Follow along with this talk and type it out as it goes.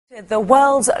The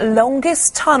world's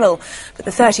longest tunnel, but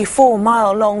the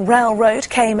 34-mile-long railroad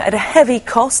came at a heavy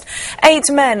cost. 8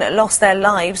 men lost their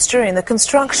lives during the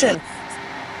construction.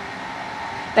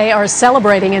 They are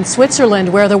celebrating in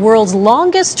Switzerland, where the world's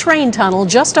longest train tunnel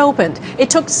just opened. It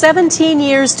took 17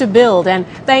 years to build, and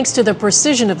thanks to the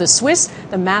precision of the Swiss,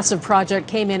 the massive project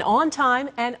came in on time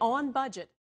and on budget.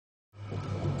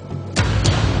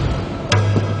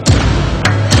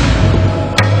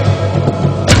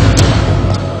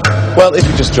 Well, if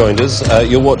you just joined us,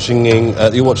 you're watching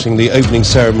the opening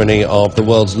ceremony of the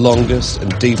world's longest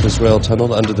and deepest rail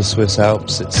tunnel under the Swiss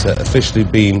Alps. It's officially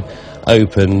been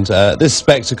opened. This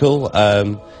spectacle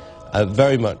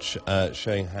very much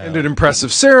showing how... And an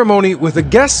impressive ceremony with a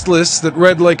guest list that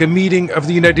read like a meeting of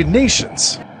the United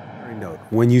Nations.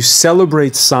 When you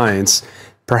celebrate science,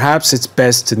 perhaps it's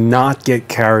best to not get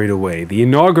carried away. The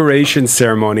inauguration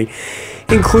ceremony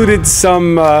included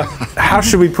some, how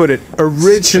should we put it,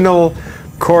 original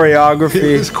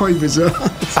choreography. It was quite bizarre.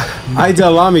 Aida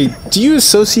Lamy, do you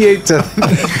associate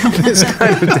this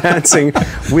kind of dancing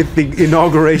with the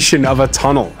inauguration of a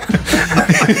tunnel?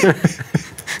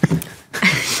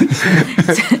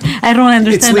 I don't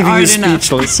understand it's leaving art you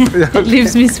speechless. It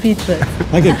leaves me speechless.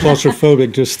 I get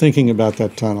claustrophobic just thinking about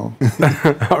that tunnel.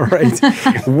 All right.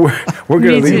 We're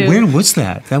going to leave. Where was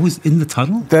that? That was in the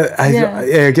tunnel?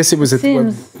 I guess it was at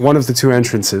one of the two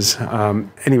entrances.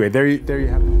 Anyway, there you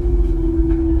have it.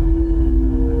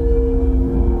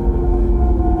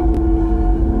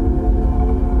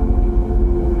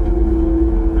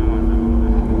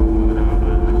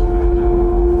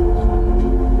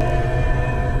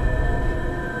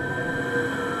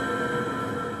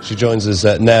 She joins us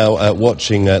now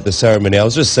watching the ceremony. I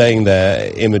was just saying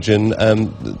there, Imogen,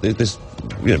 this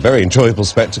very enjoyable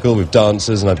spectacle with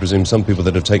dancers, and I presume some people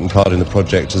that have taken part in the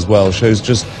project as well, shows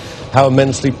just how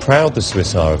immensely proud the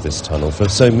Swiss are of this tunnel for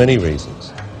so many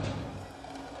reasons.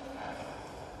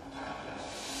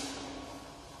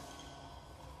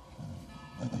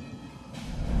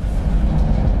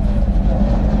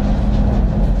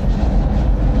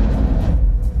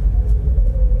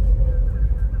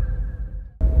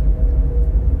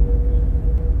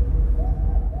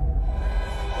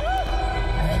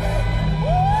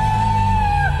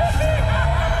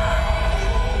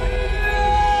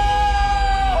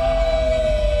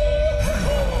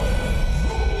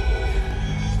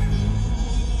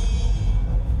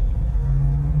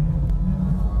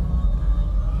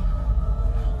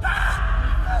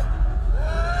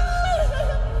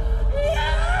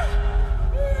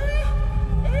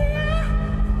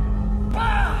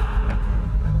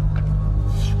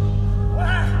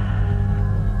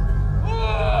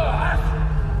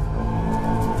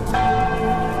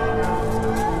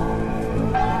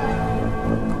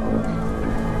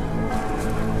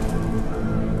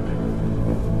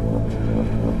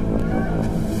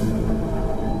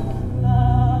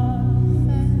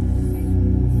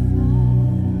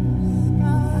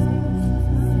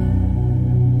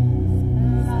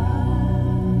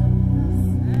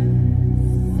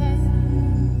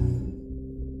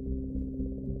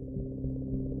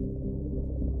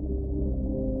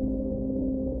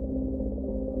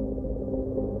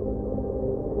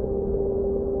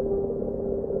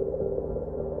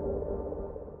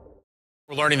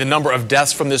 We're learning the number of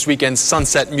deaths from this weekend's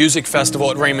Sunset Music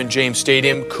Festival at Raymond James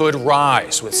Stadium could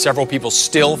rise, with several people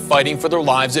still fighting for their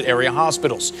lives at area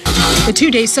hospitals. The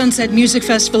two-day Sunset Music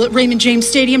Festival at Raymond James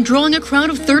Stadium drawing a crowd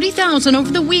of 30,000 over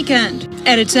the weekend.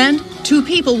 At its end, 2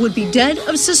 people would be dead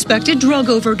of suspected drug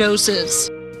overdoses.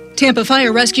 Tampa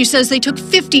Fire Rescue says they took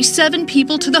 57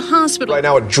 people to the hospital. Right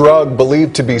now, a drug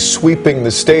believed to be sweeping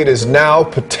the state is now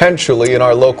potentially in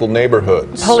our local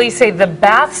neighborhoods. Police say the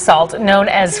bath salt known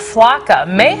as Flocka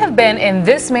may have been in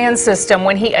this man's system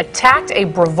when he attacked a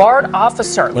Brevard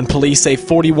officer. When police say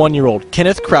 41-year-old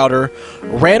Kenneth Crowder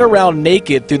ran around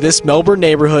naked through this Melbourne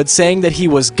neighborhood saying that he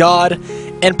was God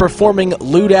and performing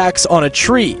lewd acts on a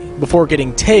tree before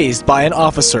getting tased by an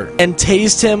officer, and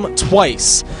tased him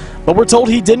twice. But we're told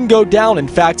he didn't go down. In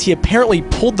fact, he apparently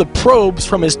pulled the probes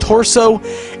from his torso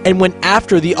and went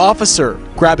after the officer,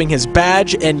 grabbing his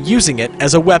badge and using it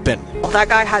as a weapon. That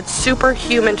guy had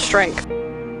superhuman strength.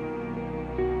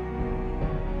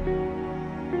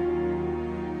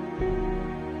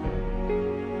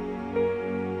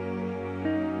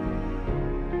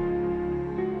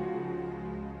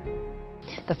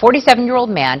 The 47-year-old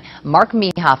man, Mark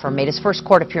Mehofer, made his first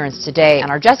court appearance today, and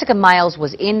our Jessica Miles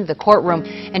was in the courtroom.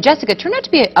 And Jessica, it turned out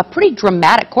to be a pretty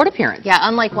dramatic court appearance. Yeah,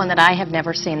 unlike one that I have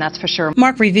never seen, that's for sure.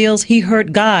 Mark reveals he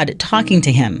heard God talking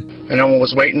to him. And I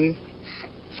was waiting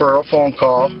for a phone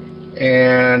call,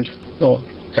 and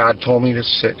God told me to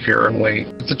sit here and wait.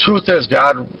 The truth is,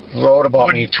 God wrote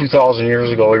about me 2,000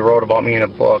 years ago. He wrote about me in a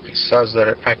book. He says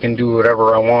that I can do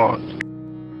whatever I want.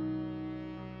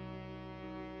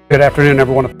 Good afternoon,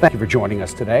 everyone. Thank you for joining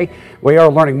us today. We are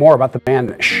learning more about the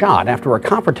man shot after a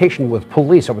confrontation with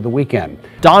police over the weekend.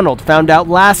 Donald found out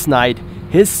last night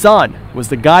his son was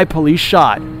the guy police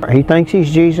shot. He thinks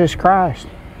he's Jesus Christ.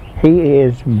 He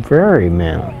is very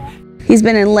mental. He's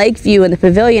been in Lakeview in the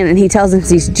pavilion, and he tells them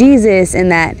he's Jesus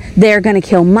and that they're going to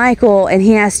kill Michael, and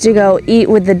he has to go eat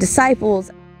with the disciples.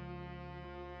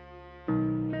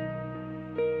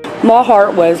 My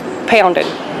heart was pounding.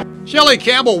 Shelley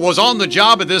Campbell was on the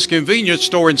job at this convenience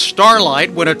store in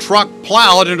Starlight when a truck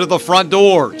plowed into the front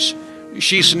doors.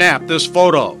 She snapped this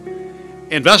photo.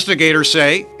 Investigators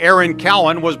say Aaron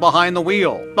Cowan was behind the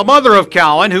wheel. The mother of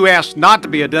Cowan, who asked not to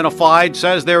be identified,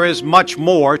 says there is much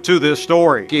more to this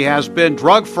story. He has been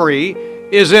drug-free,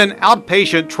 is in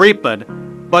outpatient treatment,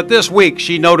 but this week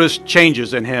she noticed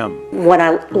changes in him. When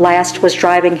I last was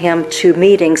driving him to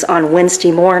meetings on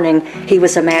Wednesday morning, he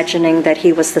was imagining that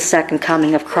he was the second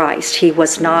coming of Christ. He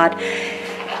was not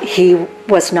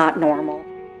normal.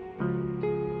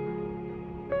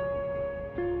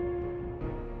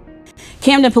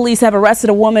 Camden police have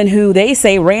arrested a woman who they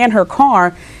say ran her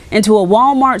car into a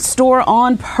Walmart store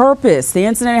on purpose. The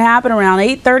incident happened around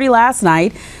 8:30 last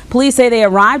night. Police say they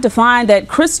arrived to find that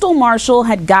Crystal Marshall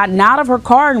had gotten out of her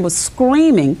car and was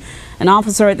screaming. An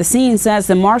officer at the scene says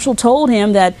that Marshall told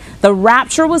him that the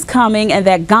rapture was coming and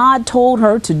that God told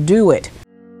her to do it.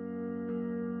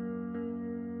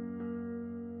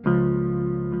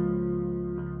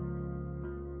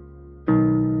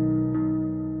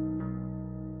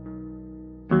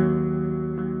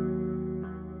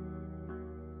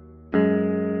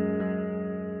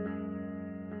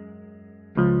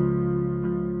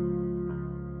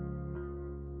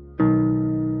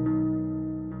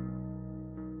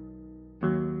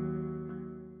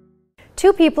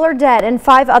 Two people are dead and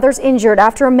 5 others injured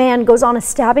after a man goes on a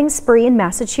stabbing spree in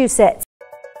Massachusetts.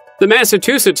 The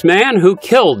Massachusetts man who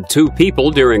killed 2 people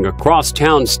during a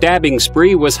crosstown stabbing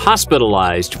spree was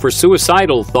hospitalized for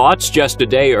suicidal thoughts just a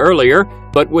day earlier,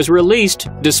 but was released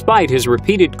despite his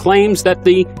repeated claims that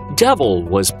the devil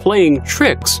was playing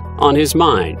tricks on his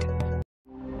mind.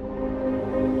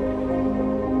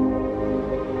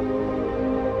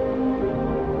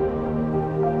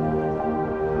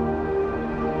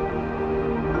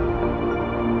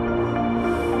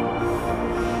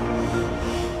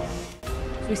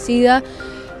 Suicida,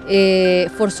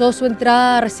 forzó su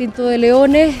entrada a recinto de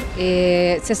leones,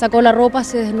 se sacó la ropa,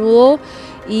 se desnudó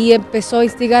y empezó a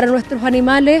instigar a nuestros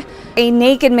animales. A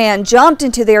naked man jumped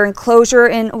into their enclosure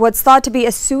in what's thought to be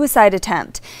a suicide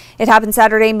attempt. It happened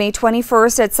Saturday, May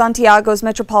 21st at Santiago's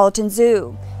Metropolitan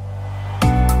Zoo.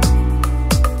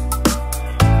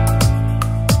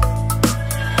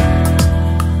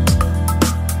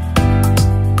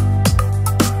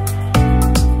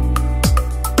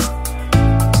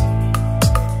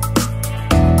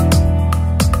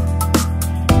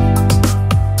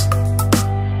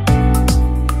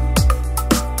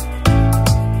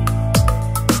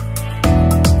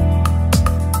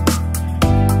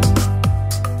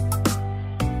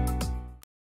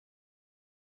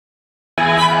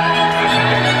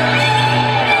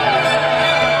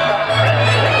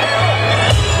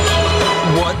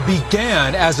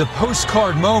 Began as a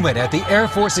postcard moment at the Air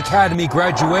Force Academy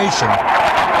graduation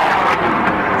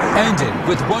ended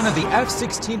with one of the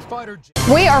F-16 fighter jets.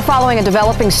 We are following a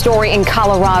developing story in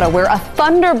Colorado where a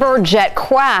Thunderbird jet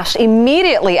crashed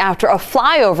immediately after a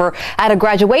flyover at a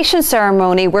graduation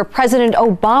ceremony where President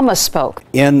Obama spoke.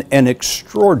 In an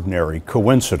extraordinary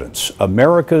coincidence,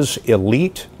 America's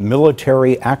elite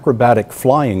military acrobatic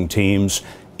flying teams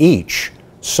each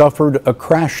suffered a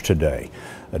crash today.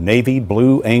 A Navy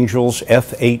Blue Angels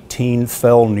F-18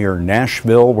 fell near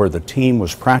Nashville where the team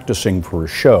was practicing for a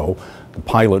show. The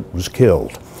pilot was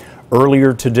killed.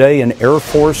 Earlier today, an Air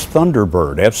Force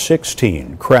Thunderbird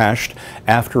F-16 crashed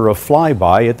after a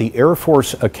flyby at the Air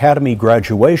Force Academy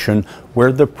graduation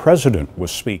where the president was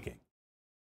speaking.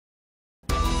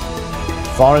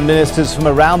 Foreign ministers from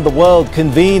around the world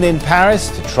convene in Paris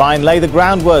to try and lay the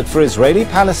groundwork for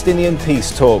Israeli-Palestinian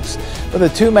peace talks. But the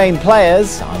 2 main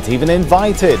players aren't even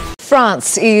invited.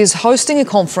 France is hosting a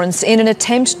conference in an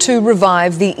attempt to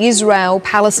revive the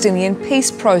Israel-Palestinian peace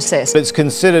process. It's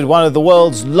considered one of the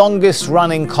world's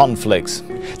longest-running conflicts.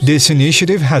 This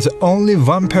initiative has only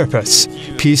one purpose: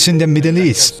 peace in the Middle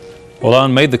East.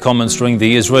 Hollande made the comments during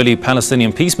the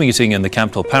Israeli-Palestinian peace meeting in the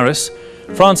capital Paris.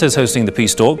 France is hosting the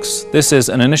peace talks. This is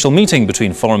an initial meeting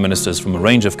between foreign ministers from a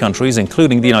range of countries,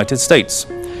 including the United States.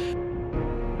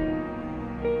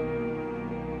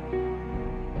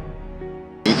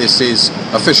 this is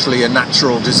officially a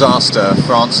natural disaster.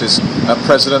 France's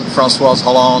President François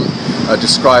Hollande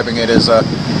describing it as a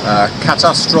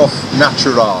catastrophe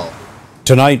naturelle.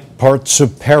 Tonight, parts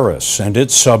of Paris and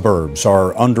its suburbs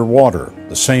are underwater.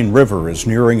 The Seine River is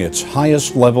nearing its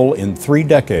highest level in 3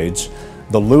 decades.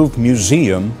 The Louvre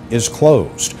Museum is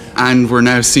closed. And we're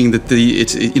now seeing that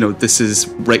this is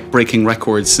breaking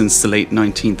records since the late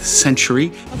 19th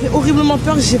century.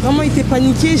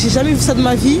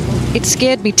 It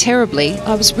scared me terribly.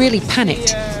 I was really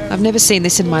panicked. I've never seen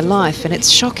this in my life, and it's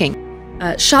shocking.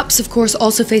 Shops, of course,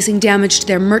 also facing damage to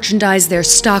their merchandise, their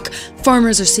stock.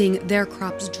 Farmers are seeing their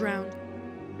crops drown.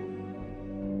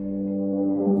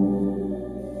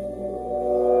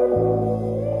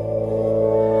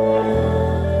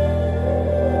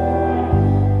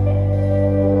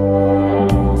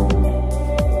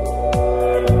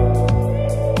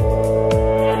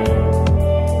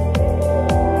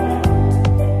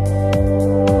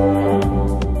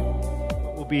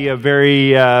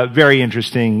 A very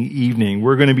interesting evening.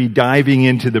 We're going to be diving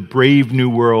into the brave new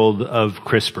world of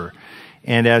CRISPR.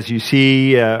 And as you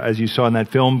see, as you saw in that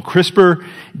film, CRISPR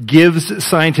gives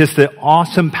scientists the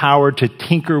awesome power to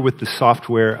tinker with the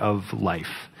software of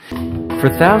life. For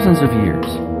thousands of years,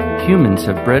 humans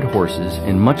have bred horses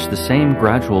in much the same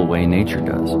gradual way nature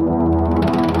does.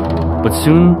 But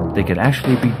soon, they could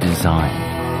actually be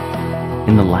designed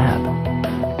in the lab,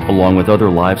 along with other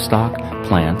livestock,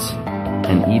 plants,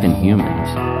 and even humans.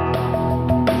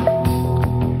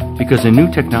 Because a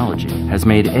new technology has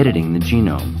made editing the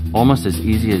genome almost as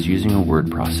easy as using a word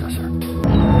processor.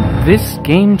 This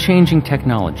game-changing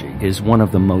technology is one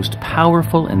of the most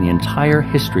powerful in the entire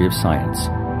history of science,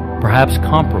 perhaps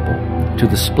comparable to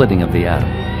the splitting of the atom.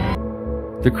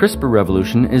 The CRISPR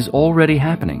revolution is already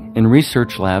happening in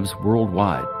research labs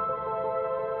worldwide.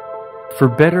 For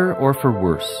better or for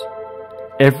worse,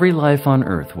 every life on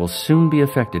Earth will soon be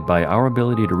affected by our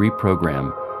ability to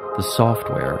reprogram the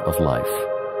software of life.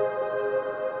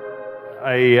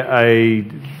 I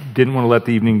didn't want to let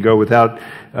the evening go without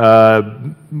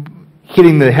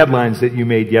hitting the headlines that you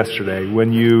made yesterday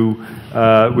when you,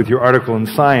 with your article in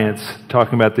Science,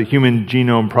 talking about the Human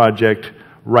Genome Project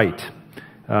Right.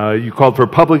 You called for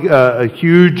a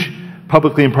huge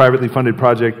publicly and privately funded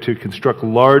project to construct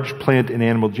large plant and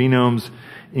animal genomes,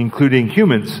 including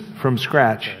humans, from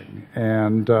scratch.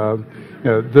 And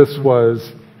this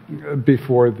was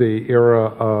before the era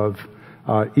of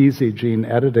easy gene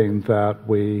editing that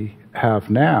we have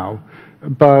now,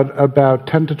 but about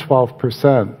 10 to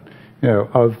 12%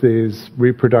 of these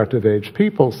reproductive age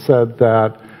people said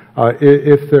that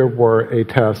if there were a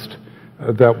test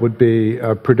that would be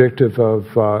predictive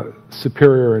of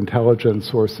superior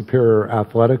intelligence or superior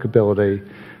athletic ability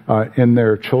in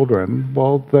their children,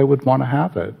 well, they would want to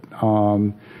have it.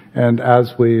 And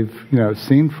as we've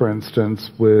seen, for instance,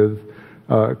 with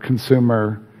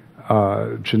consumer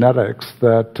genetics,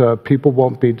 that people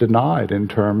won't be denied in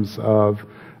terms of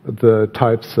the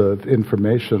types of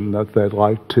information that they'd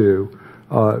like to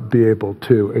be able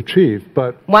to achieve.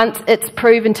 But once it's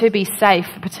proven to be safe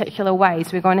for particular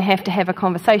ways, we're going to have a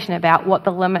conversation about what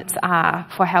the limits are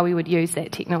for how we would use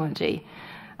that technology.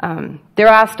 There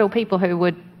are still people who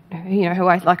would,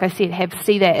 like I said,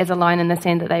 see that as a line in the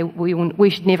sand that we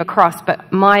should never cross.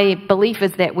 But my belief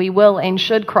is that we will and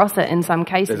should cross it in some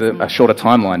cases. There's a shorter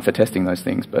timeline for testing those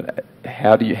things, but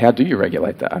how do you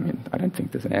regulate that? I mean, I don't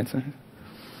think there's an answer.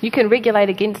 You can regulate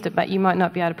against it, but you might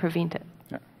not be able to prevent it.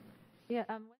 Yeah. Yeah.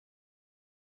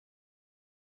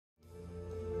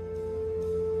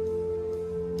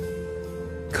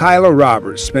 Kyla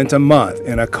Roberts spent a month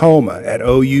in a coma at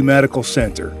OU Medical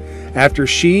Center after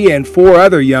she and 4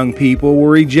 other young people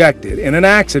were ejected in an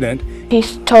accident.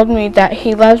 He's told me that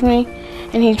he loves me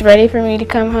and he's ready for me to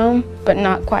come home, but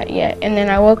not quite yet. And then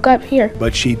I woke up here.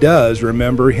 But she does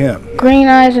remember him. Green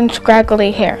eyes and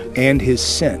scraggly hair. And his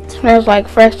scent. Smells like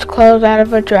fresh clothes out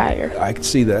of a dryer. I could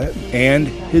see that. And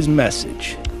his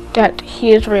message. That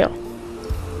he is real.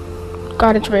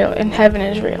 God is real and heaven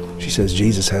is real. She says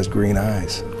Jesus has green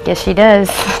eyes. Yes, she does.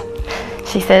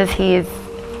 She says he's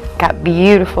got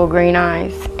beautiful green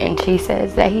eyes, and she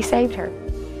says that he saved her.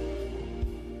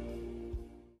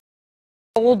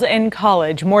 Old in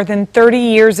college more than 30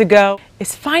 years ago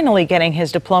is finally getting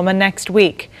his diploma next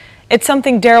week. It's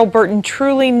something Daryl Burton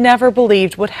truly never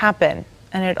believed would happen,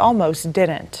 and it almost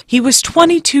didn't. He was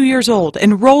 22 years old,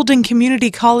 enrolled in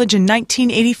community college in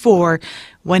 1984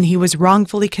 when he was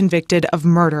wrongfully convicted of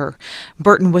murder.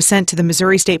 Burton was sent to the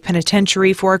Missouri State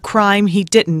Penitentiary for a crime he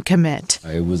didn't commit.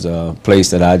 It was a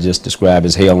place that I just described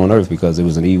as hell on earth because it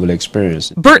was an evil experience.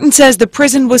 Burton says the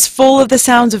prison was full of the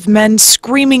sounds of men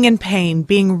screaming in pain,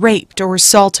 being raped or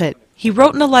assaulted. He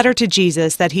wrote in a letter to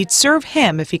Jesus that he'd serve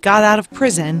him if he got out of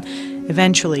prison.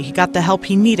 Eventually, he got the help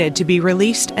he needed to be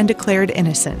released and declared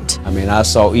innocent. I mean, I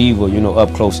saw evil,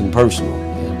 up close and personal.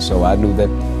 And so I knew that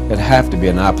there'd have to be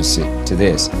an opposite to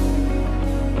this.